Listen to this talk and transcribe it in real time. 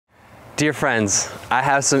Dear friends, I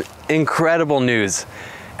have some incredible news.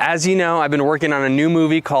 As you know, I've been working on a new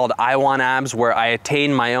movie called I Want Abs, where I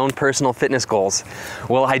attain my own personal fitness goals.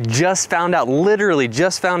 Well, I just found out, literally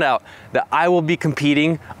just found out, that I will be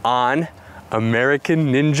competing on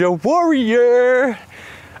American Ninja Warrior.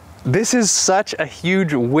 This is such a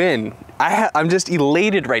huge win. I'm just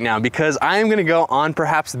elated right now because I'm gonna go on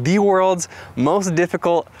perhaps the world's most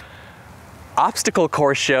difficult obstacle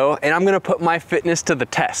course show, and I'm gonna put my fitness to the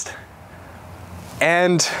test.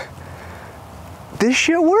 And this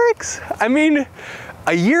shit works. I mean,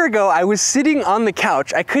 a year ago I was sitting on the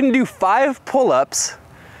couch, I couldn't do 5 pull-ups.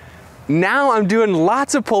 Now I'm doing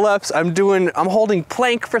lots of pull-ups, I'm holding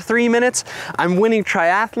plank for 3 minutes, I'm winning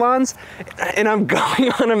triathlons, and I'm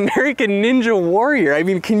going on American Ninja Warrior. I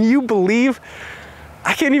mean, can you believe?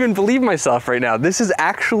 I can't even believe myself right now. This is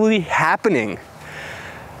actually happening.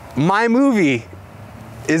 My movie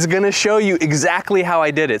is gonna show you exactly how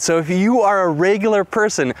I did it. So if you are a regular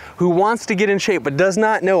person who wants to get in shape but does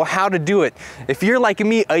not know how to do it, if you're like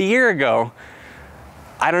me a year ago,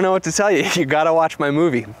 I don't know what to tell you. You gotta watch my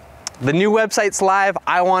movie. The new website's live,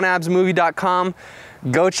 iwantabsmovie.com.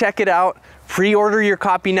 Go check it out. Pre-order your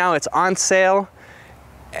copy now, it's on sale.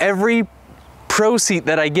 Every proceed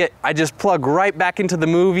that I get, I just plug right back into the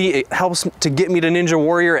movie. It helps to get me to Ninja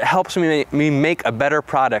Warrior. It helps me make a better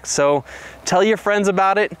product. So tell your friends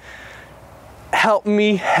about it. Help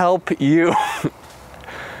me help you.